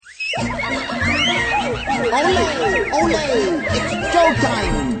Ole! Ole! It's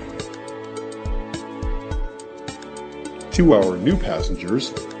showtime! To our new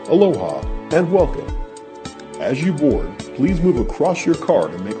passengers, aloha and welcome. As you board, please move across your car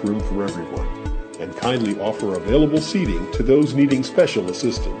to make room for everyone, and kindly offer available seating to those needing special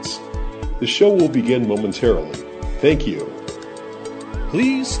assistance. The show will begin momentarily. Thank you.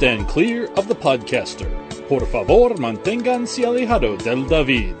 Please stand clear of the podcaster. Por favor, manténganse alejado del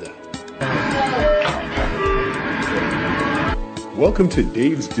David. Welcome to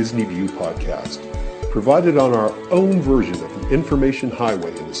Dave's Disney View podcast, provided on our own version of the information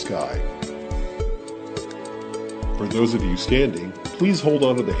highway in the sky. For those of you standing, please hold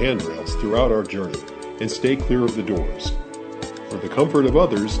on to the handrails throughout our journey and stay clear of the doors. For the comfort of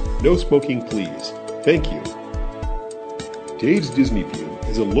others, no smoking please. Thank you. Dave's Disney View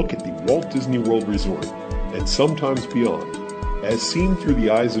is a look at the Walt Disney World Resort and sometimes beyond, as seen through the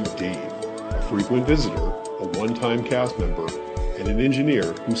eyes of Dave, a frequent visitor, a one-time cast member, and an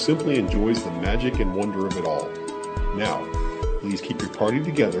engineer who simply enjoys the magic and wonder of it all. Now, please keep your party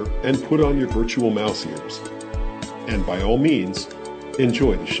together and put on your virtual mouse ears. And by all means,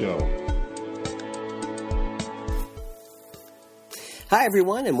 enjoy the show. Hi,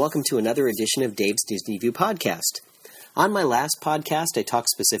 everyone, and welcome to another edition of Dave's Disney View podcast. On my last podcast, I talked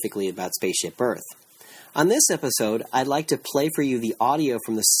specifically about Spaceship Earth. On this episode, I'd like to play for you the audio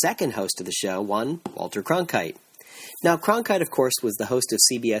from the second host of the show, one Walter Cronkite. Now, Cronkite, of course, was the host of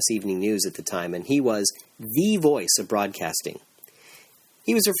CBS Evening News at the time, and he was the voice of broadcasting.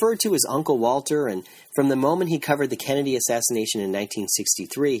 He was referred to as Uncle Walter, and from the moment he covered the Kennedy assassination in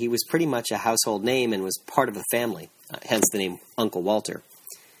 1963, he was pretty much a household name and was part of the family, hence the name Uncle Walter.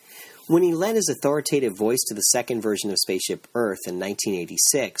 When he lent his authoritative voice to the second version of Spaceship Earth in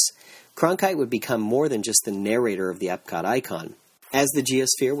 1986, Cronkite would become more than just the narrator of the Epcot icon. As the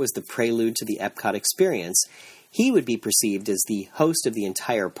Geosphere was the prelude to the Epcot experience, he would be perceived as the host of the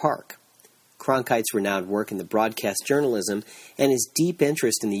entire park. Cronkite's renowned work in the broadcast journalism and his deep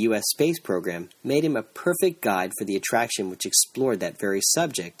interest in the U.S. space program made him a perfect guide for the attraction which explored that very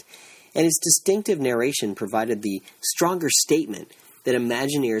subject, and his distinctive narration provided the stronger statement that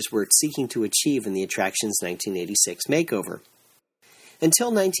Imagineers were seeking to achieve in the attraction's 1986 makeover.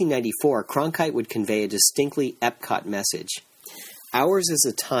 Until 1994, Cronkite would convey a distinctly Epcot message. Ours is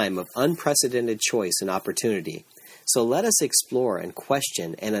a time of unprecedented choice and opportunity, so let us explore and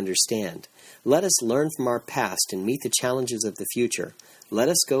question and understand. Let us learn from our past and meet the challenges of the future. Let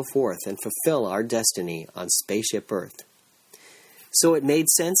us go forth and fulfill our destiny on Spaceship Earth. So it made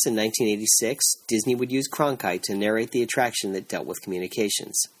sense in 1986, Disney would use Cronkite to narrate the attraction that dealt with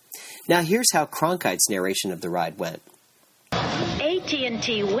communications. Now here's how Cronkite's narration of the ride went.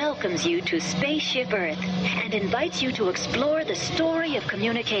 AT&T welcomes you to Spaceship Earth and invites you to explore the story of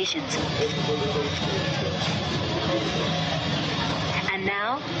communications. And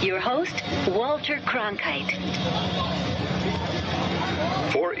now, your host, Walter Cronkite.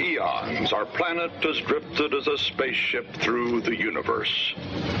 For eons, our planet has drifted as a spaceship through the universe.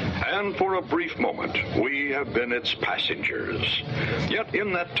 And for a brief moment, we have been its passengers. Yet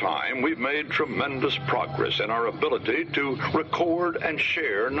in that time, we've made tremendous progress in our ability to record and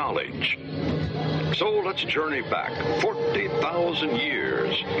share knowledge. So let's journey back 40,000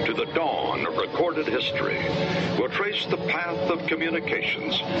 years to the dawn of recorded history. We'll trace the path of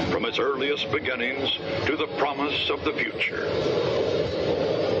communications from its earliest beginnings to the promise of the future.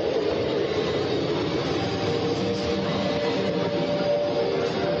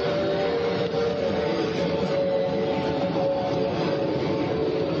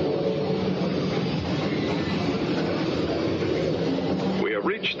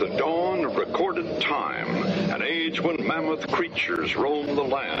 The dawn of recorded time, an age when mammoth creatures roamed the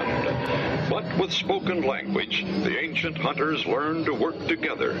land. But with spoken language, the ancient hunters learned to work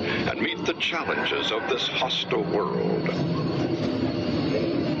together and meet the challenges of this hostile world.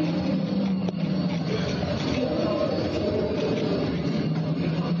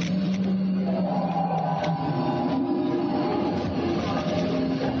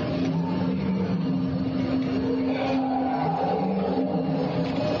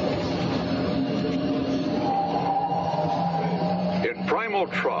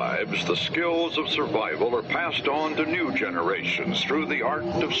 Tribes, the skills of survival are passed on to new generations through the art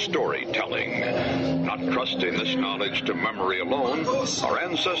of storytelling. Not trusting this knowledge to memory alone, our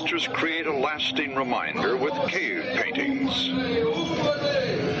ancestors create a lasting reminder with cave paintings.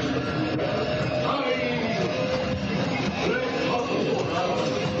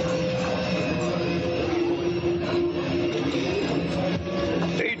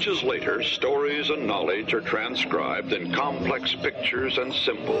 Ages later, stories and knowledge are transcribed in complex pictures and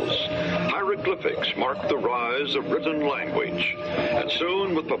symbols. Hieroglyphics mark the rise of written language. And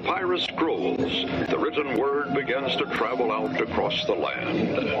soon, with papyrus scrolls, the written word begins to travel out across the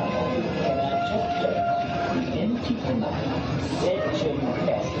land.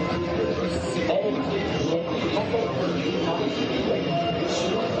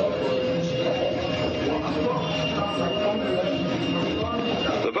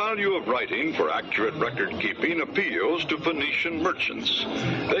 The value of writing for accurate record keeping appeals to Phoenician merchants.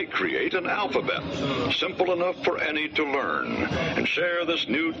 They create an alphabet, simple enough for any to learn, and share this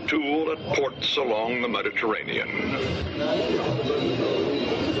new tool at ports along the Mediterranean.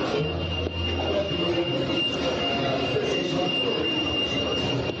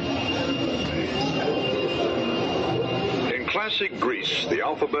 In classic Greece, the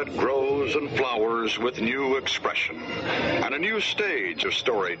alphabet grows and flowers with new expression, and a new stage of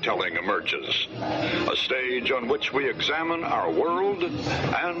storytelling emerges, a stage on which we examine our world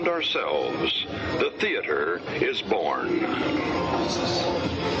and ourselves. The theater is born.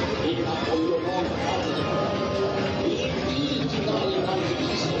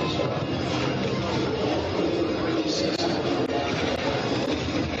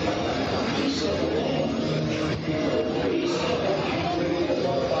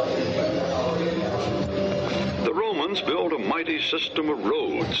 The Romans built a mighty system of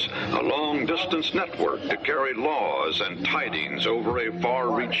roads, a long-distance network to carry laws and tidings over a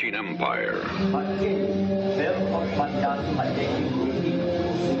far-reaching empire.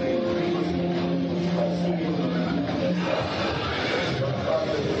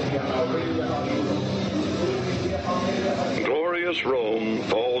 Glorious Rome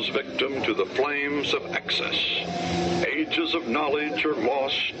falls victim to the flames of excess. Ages of knowledge are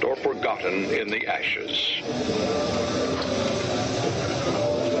lost or forgotten in the ashes.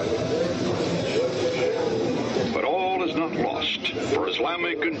 But all is not lost, for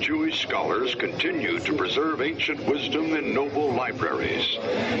Islamic and Jewish scholars continue to preserve ancient wisdom in noble libraries.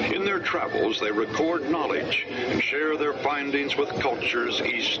 In their travels, they record knowledge and share their findings with cultures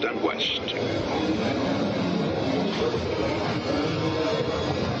east and west.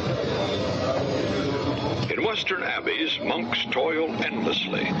 In Western abbeys, monks toil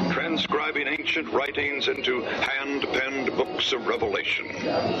endlessly, transcribing ancient writings into hand-penned books of revelation.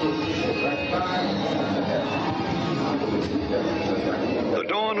 The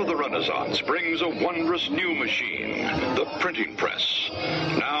dawn of the Renaissance brings a wondrous new machine, the printing press.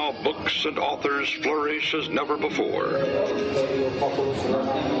 Now books and authors flourish as never before.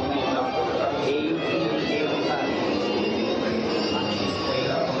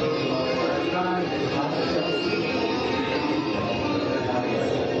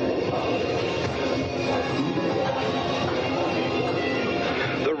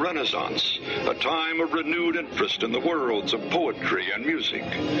 Renaissance, a time of renewed interest in the worlds of poetry and music,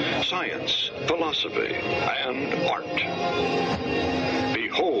 science, philosophy, and art.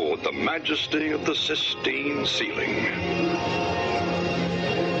 Behold the majesty of the Sistine ceiling.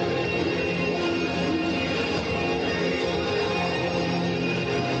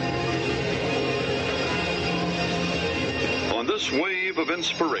 On this wave of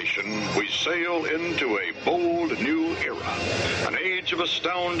inspiration, we sail into a bold new era, an age of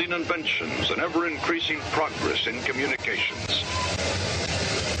astounding inventions and ever-increasing progress in communications.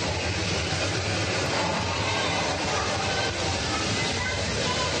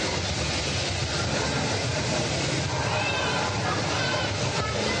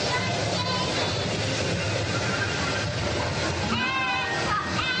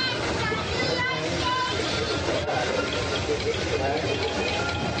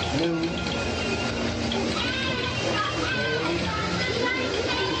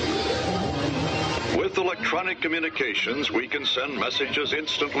 With electronic communications, we can send messages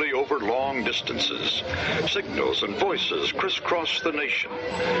instantly over long distances. Signals and voices crisscross the nation.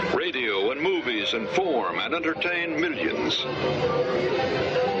 Radio and movies inform and entertain millions.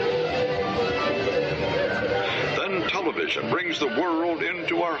 Then television brings the world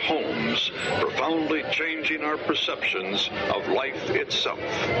into our homes, profoundly changing our perceptions of life itself.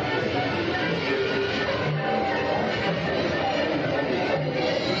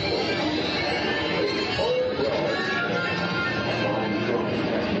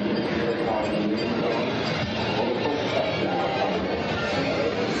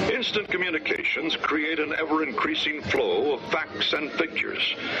 Instant communications create an ever-increasing flow of facts and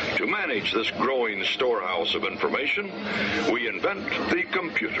figures. To manage this growing storehouse of information, we invent the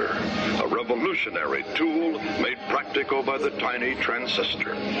computer, a revolutionary tool made practical by the tiny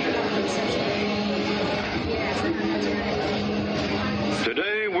transistor.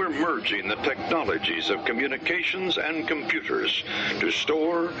 Today, we're merging the technologies of communications and computers to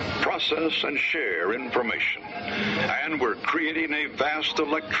store, process, and share information. And we're creating a vast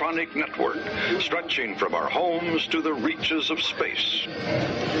electronic network stretching from our homes to the reaches of space.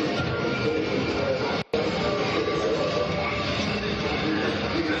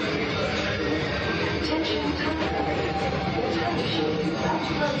 Attention time travelers. Your time machine is about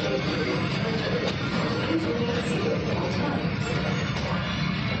to rotate through your planetary. Please remain seated on time.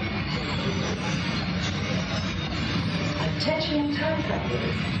 Attention time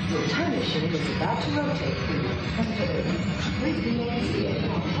travelers. Your time machine is about to rotate through your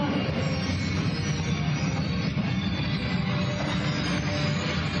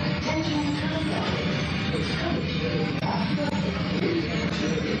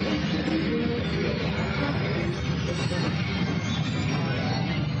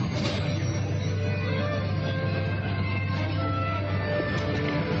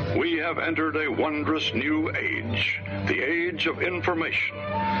We have entered a wondrous new age, the age of information,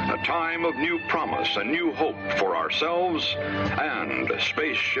 a time of new promise and new hope for ourselves and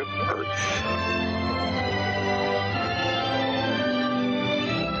Spaceship Earth.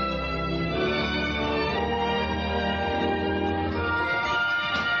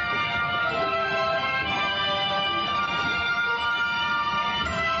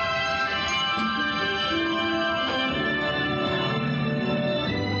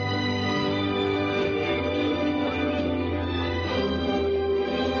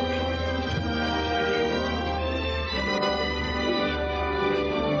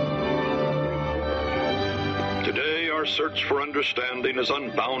 Our search for understanding is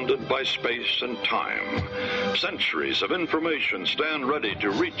unbounded by space and time. Centuries of information stand ready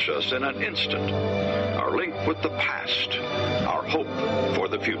to reach us in an instant. Our link with the past, our hope for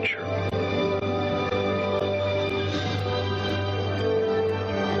the future.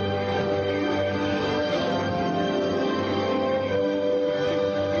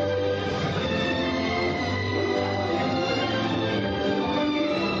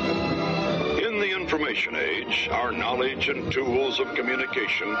 Information age, our knowledge and tools of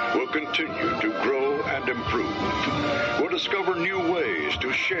communication will continue to grow and improve. We'll discover new ways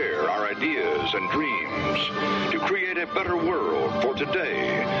to share our ideas and dreams, to create a better world for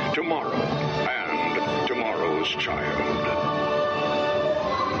today, tomorrow, and tomorrow's child.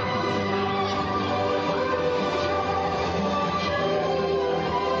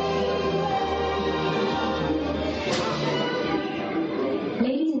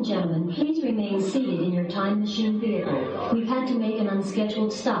 Gentlemen, please remain seated in your time machine vehicle. We've had to make an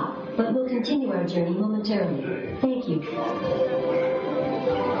unscheduled stop, but we'll continue our journey momentarily. Thank you.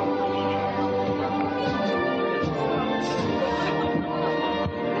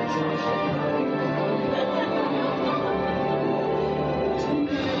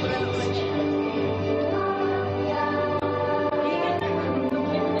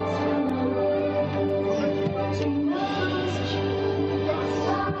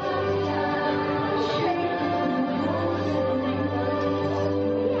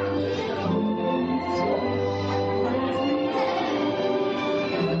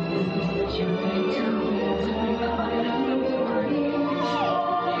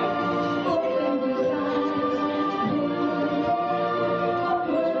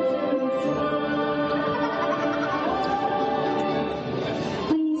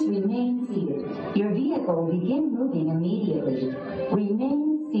 Begin moving immediately.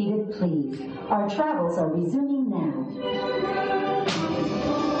 Remain seated, please. Our travels are resuming now.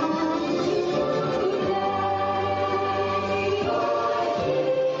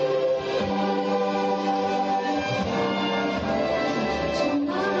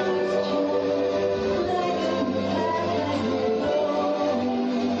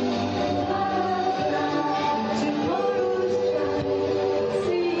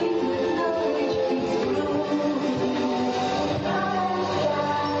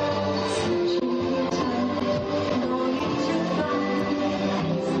 Bye.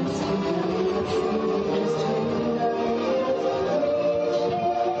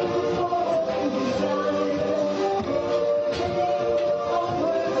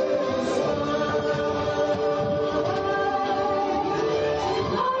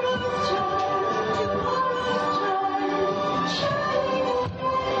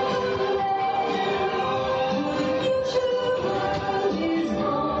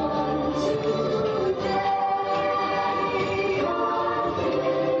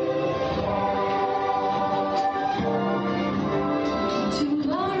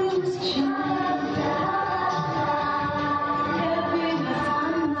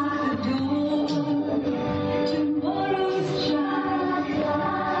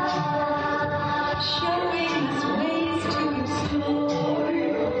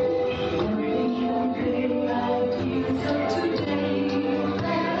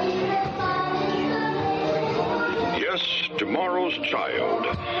 tomorrow's child,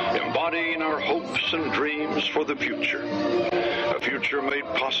 embodying our hopes and dreams for the future. A future made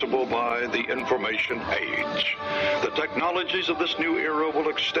possible by the information age. The technologies of this new era will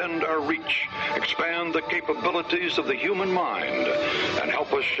extend our reach, expand the capabilities of the human mind, and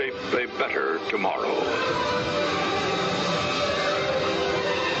help us shape a better tomorrow.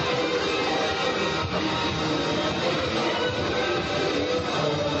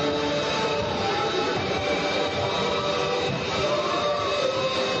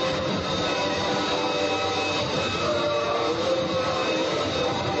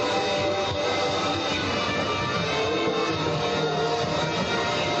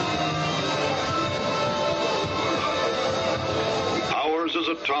 Is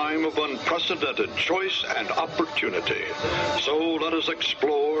a time of unprecedented choice and opportunity. So let us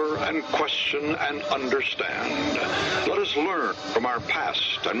explore and question and understand. Let us learn from our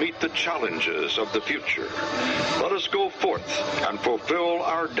past and meet the challenges of the future. Let us go forth and fulfill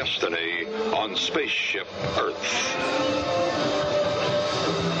our destiny on Spaceship Earth.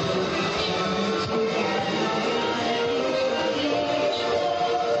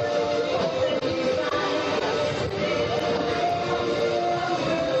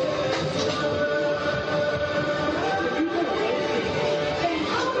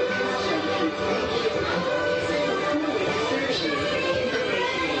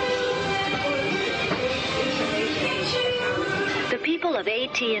 Of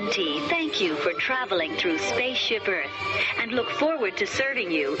AT&T, thank you for traveling through Spaceship Earth and look forward to serving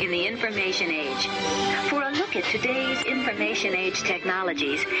you in the information age. For a look at today's information age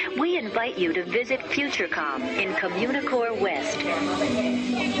technologies, we invite you to visit Futurecom in Communicore West.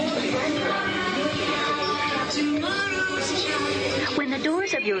 When the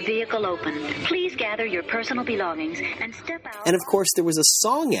doors of your vehicle open, please gather your personal belongings and step out. And of course, there was a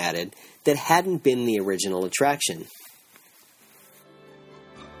song added that hadn't been the original attraction.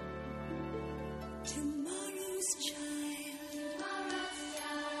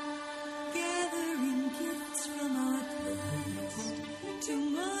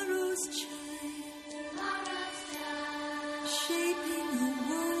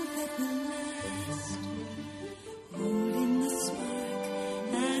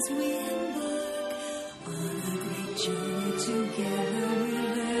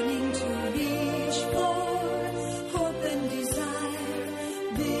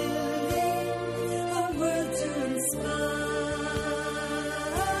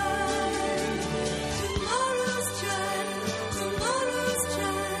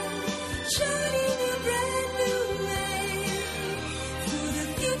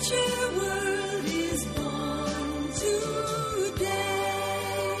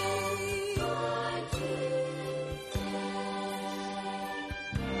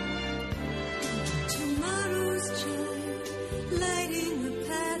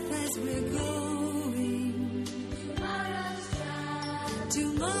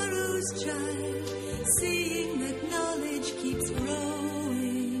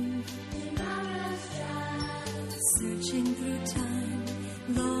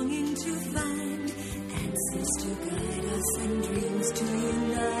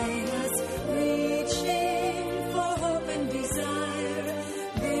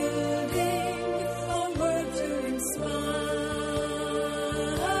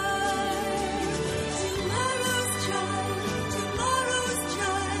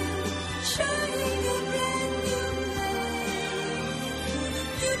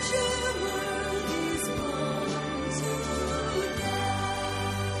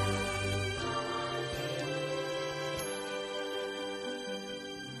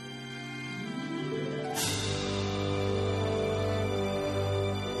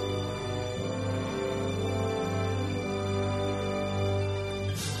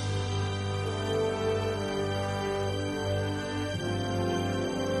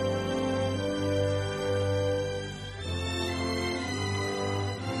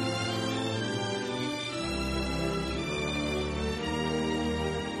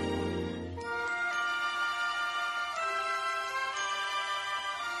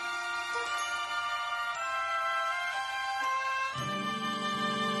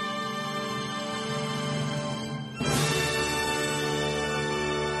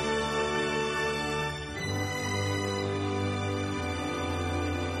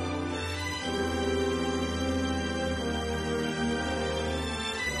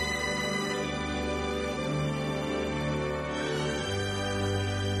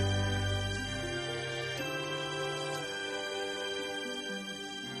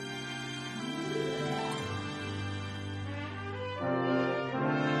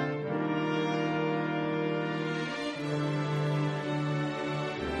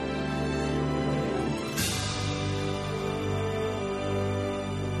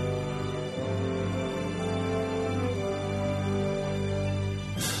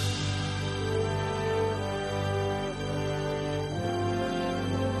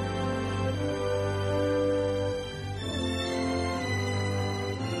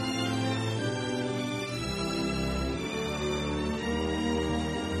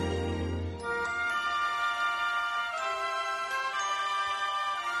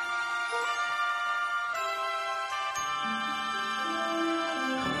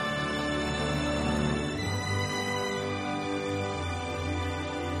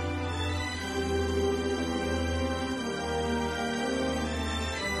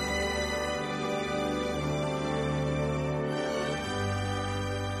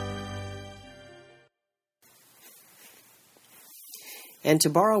 And to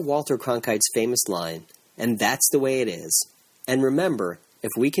borrow Walter Cronkite's famous line, and that's the way it is. And remember, if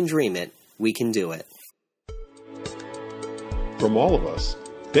we can dream it, we can do it. From all of us,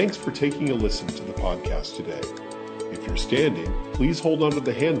 thanks for taking a listen to the podcast today. If you're standing, please hold onto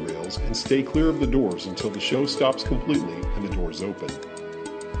the handrails and stay clear of the doors until the show stops completely and the doors open.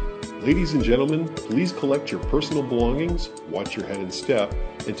 Ladies and gentlemen, please collect your personal belongings, watch your head and step,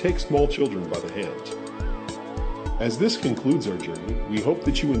 and take small children by the hand. As this concludes our journey, we hope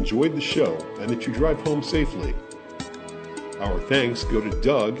that you enjoyed the show and that you drive home safely. Our thanks go to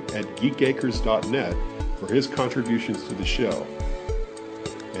Doug at geekacres.net for his contributions to the show,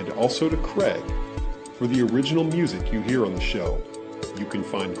 and also to Craig for the original music you hear on the show. You can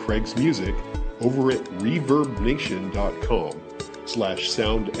find Craig's music over at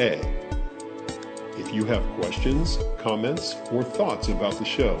reverbnation.com/sounda. If you have questions, comments, or thoughts about the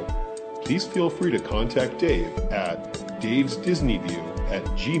show, please feel free to contact Dave at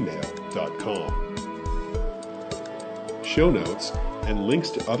davesdisneyview@gmail.com. Show notes and links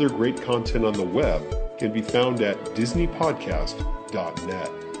to other great content on the web can be found at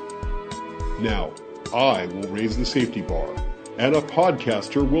disneypodcast.net. Now, I will raise the safety bar, and a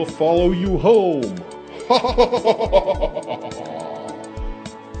podcaster will follow you home.